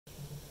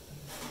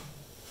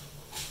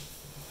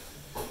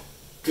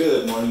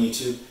Good morning,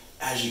 YouTube.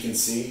 As you can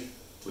see,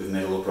 we've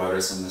made a little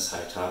progress on this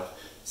high top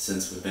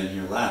since we've been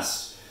here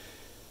last.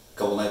 A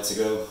couple nights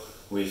ago,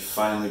 we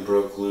finally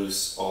broke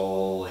loose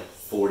all like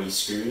 40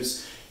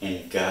 screws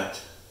and got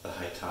the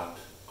high top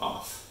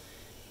off.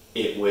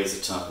 It weighs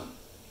a ton,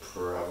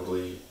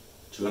 probably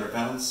 200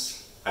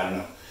 pounds, I don't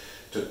know.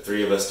 Took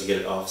 3 of us to get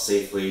it off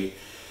safely,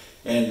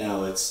 and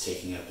now it's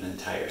taking up an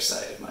entire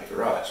side of my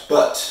garage.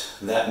 But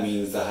that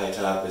means the high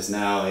top is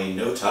now a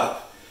no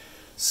top,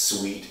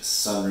 sweet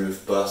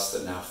sunroof bus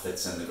that now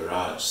fits in the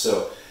garage.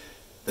 So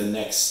the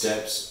next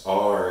steps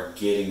are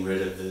getting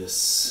rid of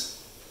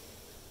this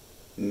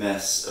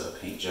mess of a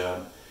paint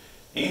job,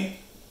 and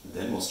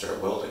then we'll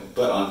start welding.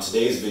 But on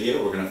today's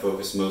video, we're going to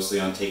focus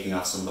mostly on taking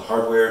off some of the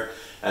hardware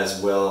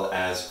as well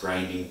as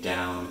grinding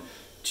down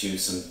to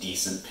some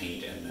decent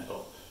paint and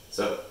metal.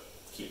 So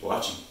keep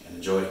watching and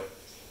enjoy.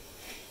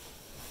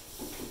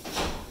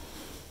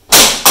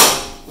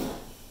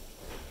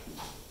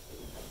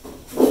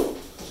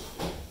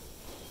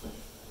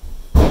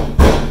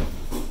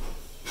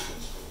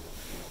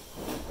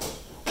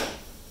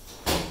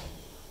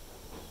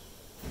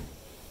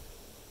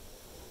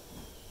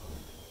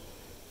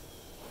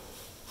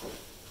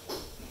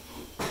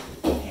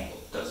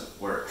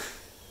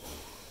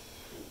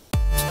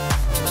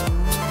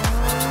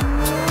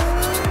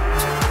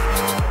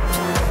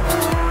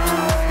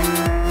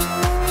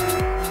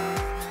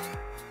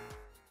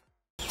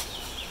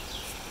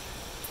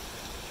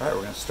 Alright,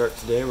 we're going to start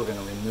today. We're going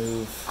to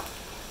remove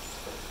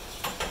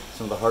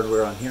some of the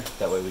hardware on here.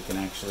 That way we can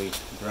actually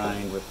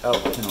grind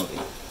without penalty.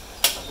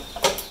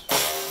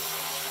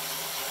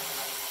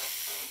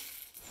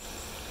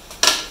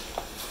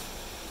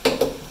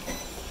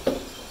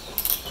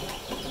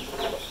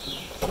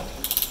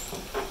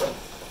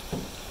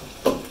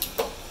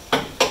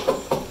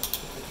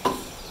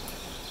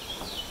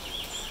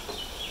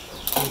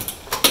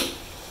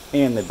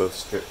 And they both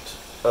stripped,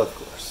 of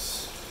course.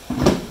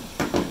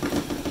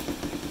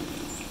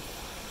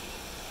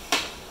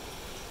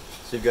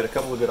 So you've got a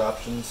couple of good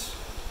options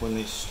when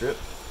these strip.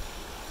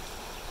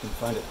 You can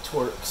find a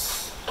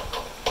Torx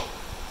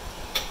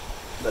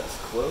that's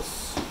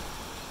close,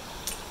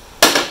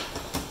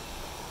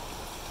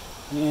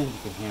 and you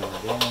can hammer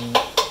it in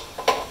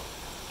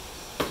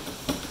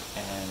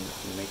and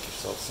you make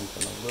yourself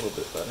something a little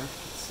bit better.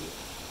 Let's see if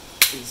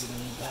it's easy to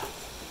need that.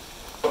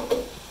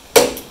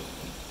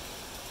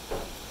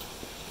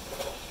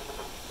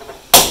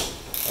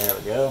 There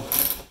we go.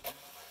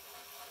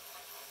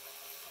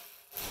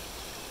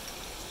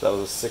 That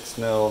was a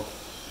 6mm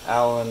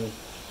Allen.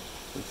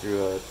 We threw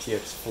a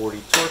TX40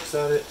 Torx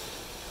at it,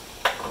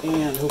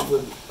 and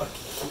hopefully we'll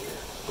lucky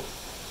here.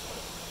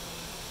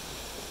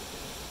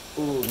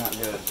 Ooh, not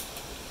good.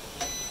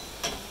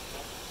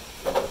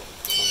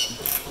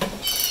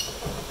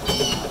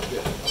 Not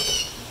good.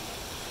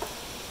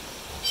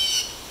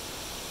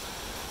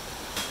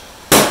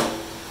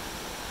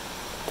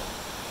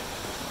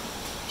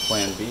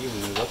 Plan B, we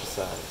move up a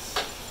size.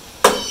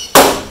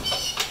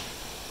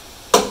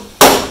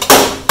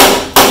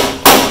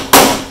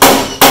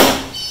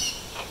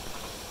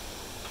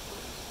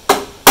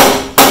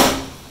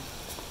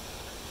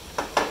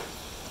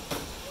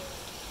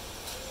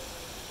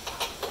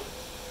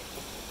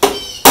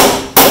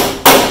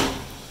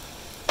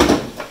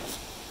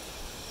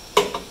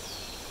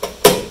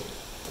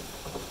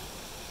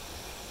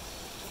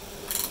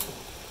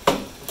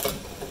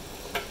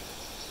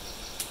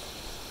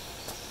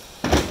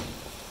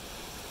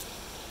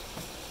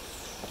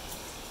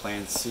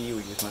 Plan C, we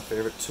use my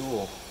favorite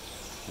tool.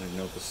 I don't even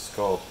know what this is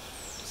called.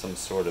 Some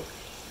sort of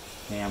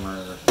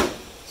hammer,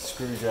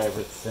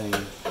 screwdriver thing.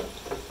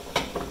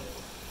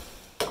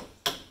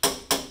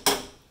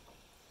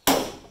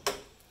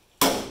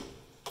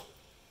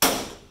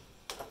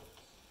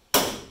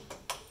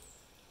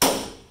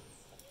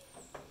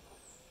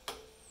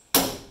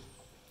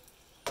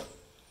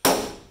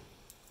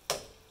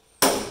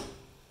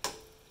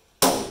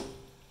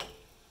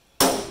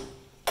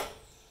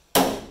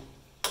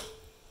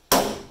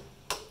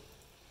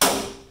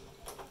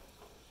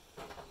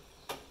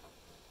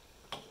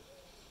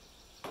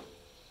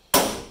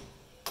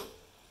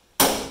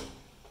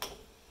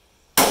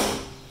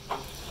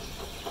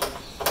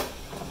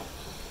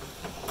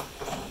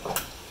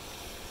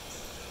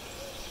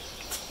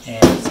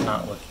 And it's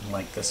not looking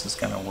like this is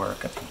going to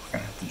work. I think we're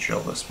going to have to drill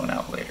this one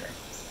out later.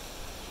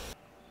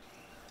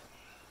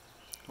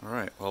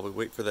 Alright, while we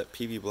wait for that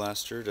PV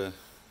blaster to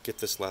get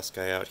this last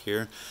guy out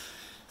here,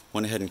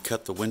 went ahead and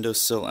cut the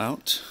windowsill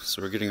out.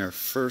 So we're getting our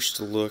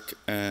first look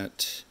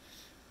at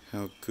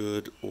how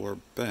good or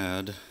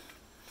bad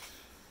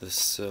this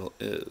sill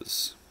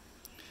is.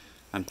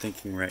 I'm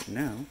thinking right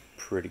now,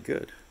 pretty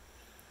good.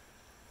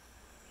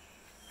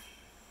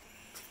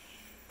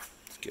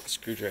 Let's get a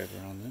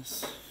screwdriver on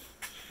this.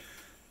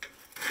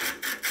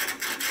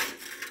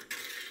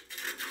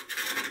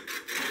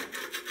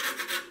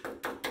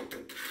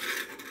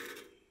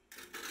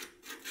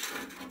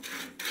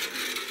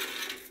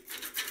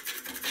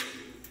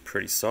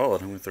 Pretty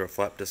solid. I'm going to throw a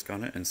flap disc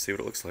on it and see what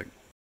it looks like.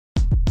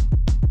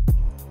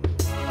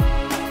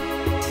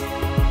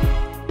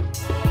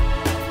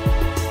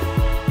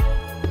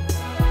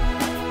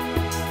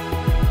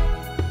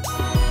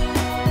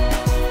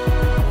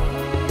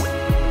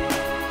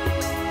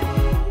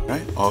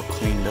 Alright, all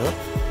cleaned up.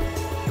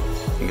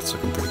 I think it's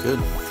looking pretty good.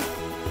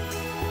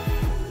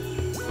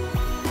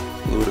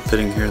 A little bit of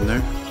pitting here and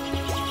there.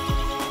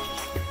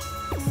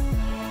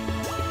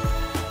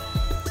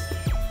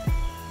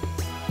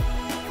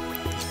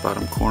 These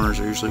bottom corners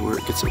are usually where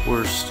it gets it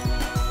worst.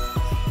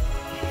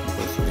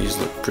 Both of these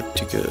look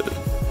pretty good.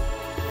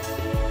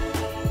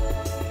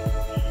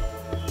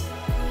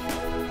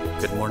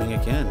 Good morning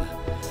again.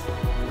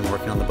 Been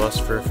working on the bus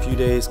for a few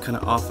days, kind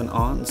of off and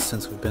on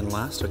since we've been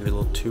last. I'll give you a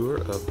little tour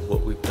of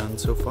what we've done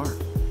so far.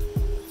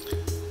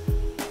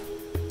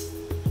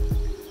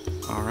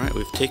 Alright,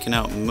 we've taken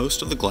out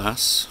most of the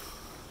glass.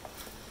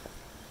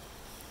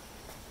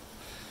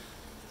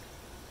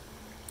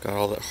 Got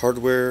all that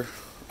hardware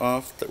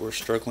off that we're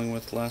struggling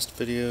with last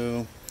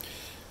video.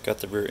 Got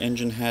the rear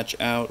engine hatch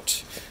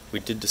out. We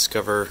did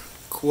discover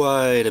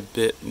quite a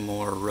bit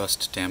more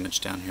rust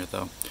damage down here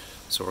though.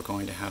 So we're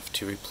going to have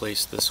to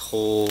replace this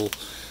whole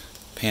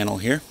panel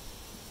here.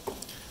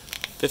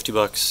 50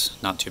 bucks,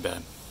 not too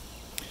bad.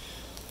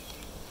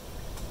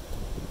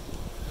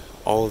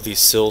 All of these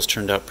sills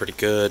turned out pretty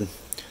good.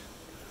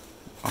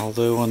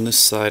 Although on this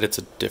side it's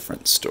a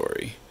different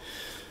story.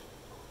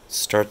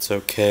 Starts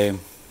okay. And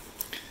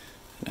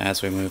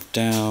as we move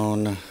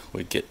down,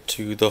 we get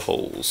to the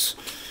holes.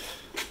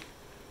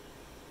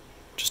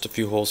 Just a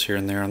few holes here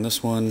and there on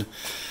this one.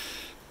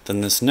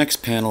 Then this next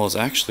panel is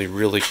actually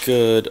really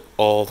good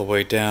all the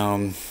way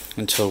down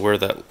until where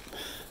that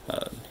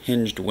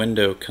hinged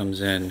window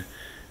comes in.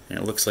 And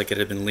it looks like it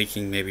had been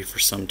leaking maybe for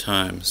some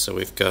time. So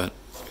we've got a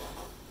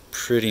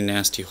pretty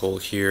nasty hole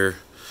here.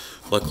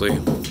 Luckily,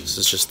 this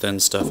is just thin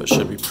stuff. It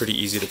should be pretty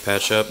easy to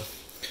patch up.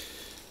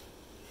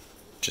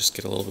 Just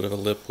get a little bit of a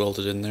lip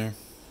welded in there.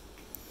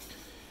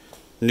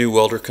 New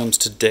welder comes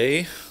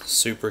today.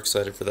 Super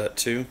excited for that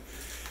too.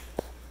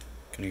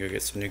 Gonna go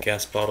get some new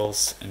gas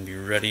bottles and be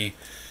ready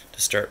to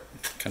start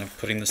kind of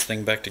putting this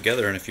thing back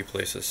together in a few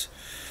places.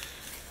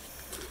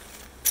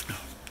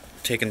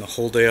 Taking the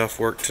whole day off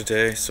work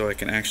today so I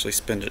can actually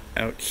spend it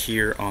out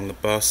here on the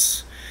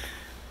bus.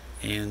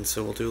 And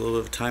so we'll do a little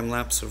bit of time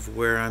lapse of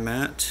where I'm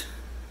at.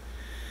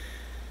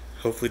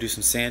 Hopefully do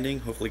some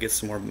sanding, hopefully get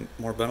some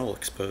more metal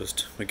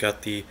exposed. We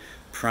got the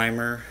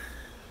primer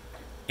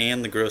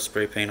and the gross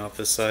spray paint off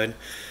this side,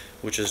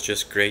 which is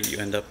just great. You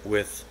end up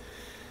with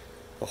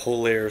a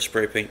whole layer of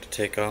spray paint to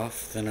take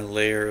off, then a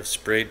layer of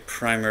sprayed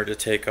primer to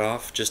take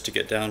off, just to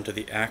get down to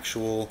the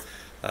actual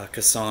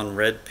Casson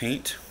red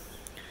paint.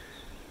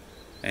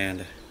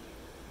 And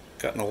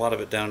gotten a lot of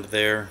it down to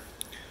there.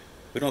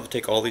 We don't have to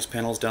take all these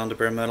panels down to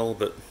bare metal,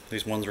 but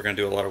these ones we're going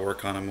to do a lot of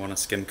work on. I want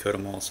to skim coat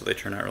them all so they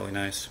turn out really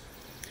nice.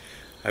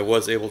 I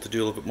was able to do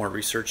a little bit more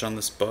research on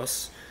this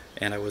bus,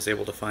 and I was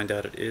able to find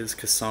out it is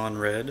Casson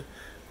red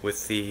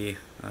with the,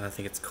 I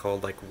think it's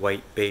called like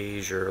white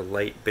beige or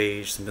light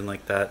beige, something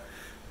like that,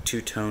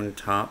 two-tone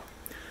top.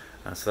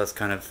 So that's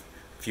kind of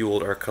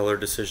fueled our color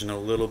decision a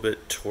little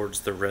bit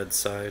towards the red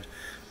side.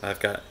 I've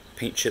got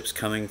paint chips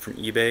coming from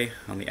eBay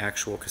on the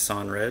actual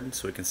Casson red,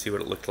 so we can see what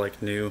it looked like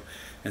new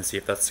and see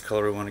if that's the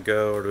color we want to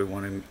go, or do we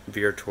want to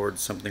veer towards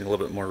something a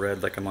little bit more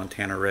red like a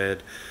Montana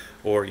red,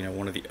 or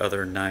one of the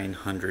other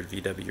 900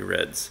 VW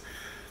reds.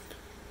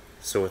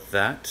 So with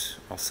that,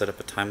 I'll set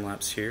up a time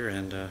lapse here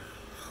and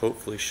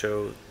hopefully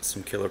show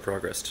some killer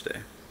progress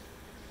today.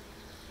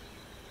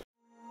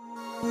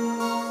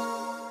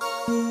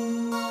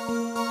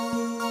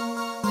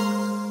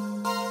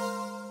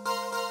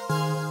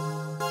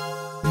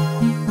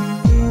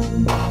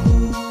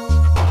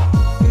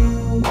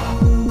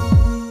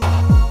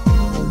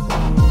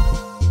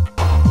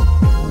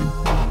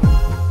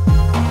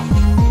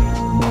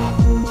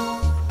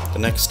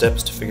 Next step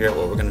is to figure out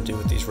what we're going to do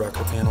with these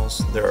rocker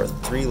panels. There are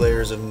 3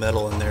 layers of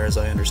metal in there as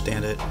I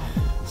understand it,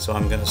 so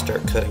I'm going to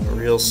start cutting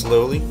real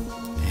slowly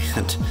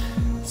and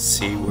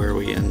see where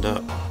we end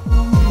up.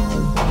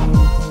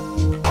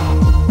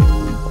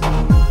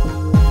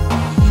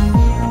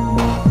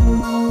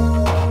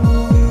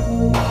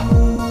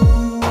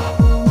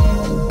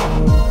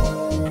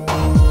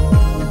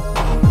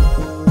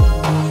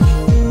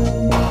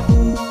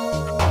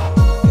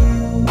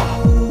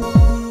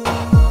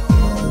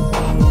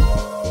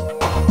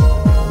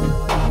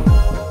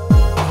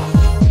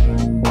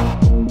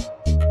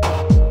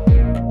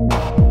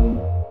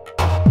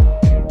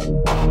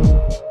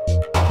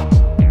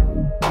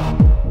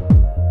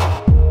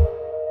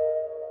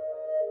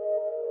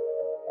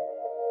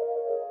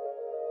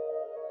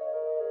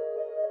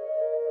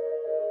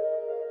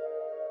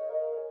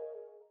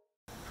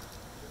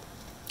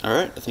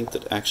 Alright, I think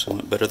that actually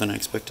went better than I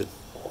expected.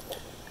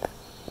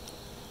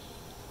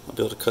 I'll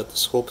be able to cut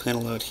this whole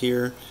panel out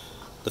here.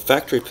 The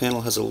factory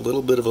panel has a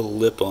little bit of a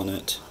lip on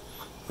it,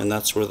 and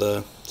that's where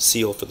the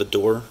seal for the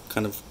door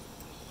kind of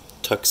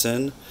tucks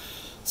in.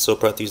 So I'll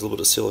probably have to use a little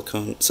bit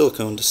of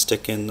silicone to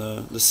stick in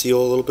the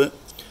seal a little bit.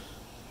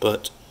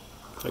 But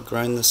if I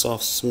grind this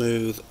off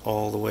smooth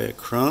all the way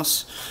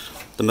across,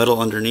 the metal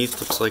underneath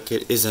looks like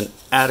it is an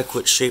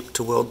adequate shape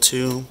to weld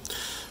to.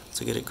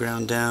 So get it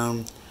ground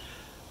down.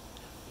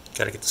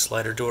 Gotta get the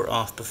slider door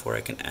off before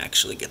I can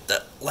actually get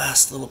that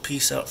last little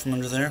piece out from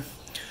under there.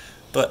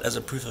 But as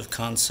a proof of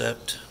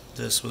concept,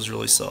 this was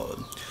really solid.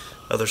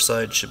 Other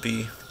side should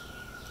be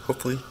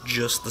hopefully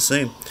just the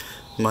same,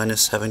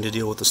 minus having to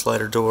deal with the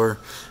slider door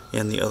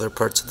and the other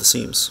parts of the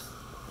seams.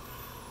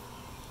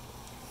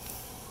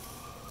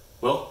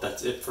 Well,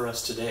 that's it for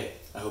us today.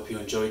 I hope you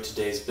enjoyed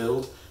today's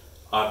build.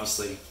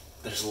 Obviously,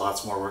 there's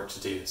lots more work to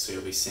do, so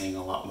you'll be seeing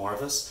a lot more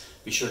of us.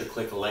 Be sure to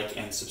click like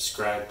and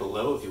subscribe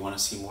below if you want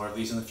to see more of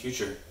these in the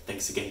future.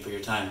 Thanks again for your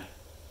time.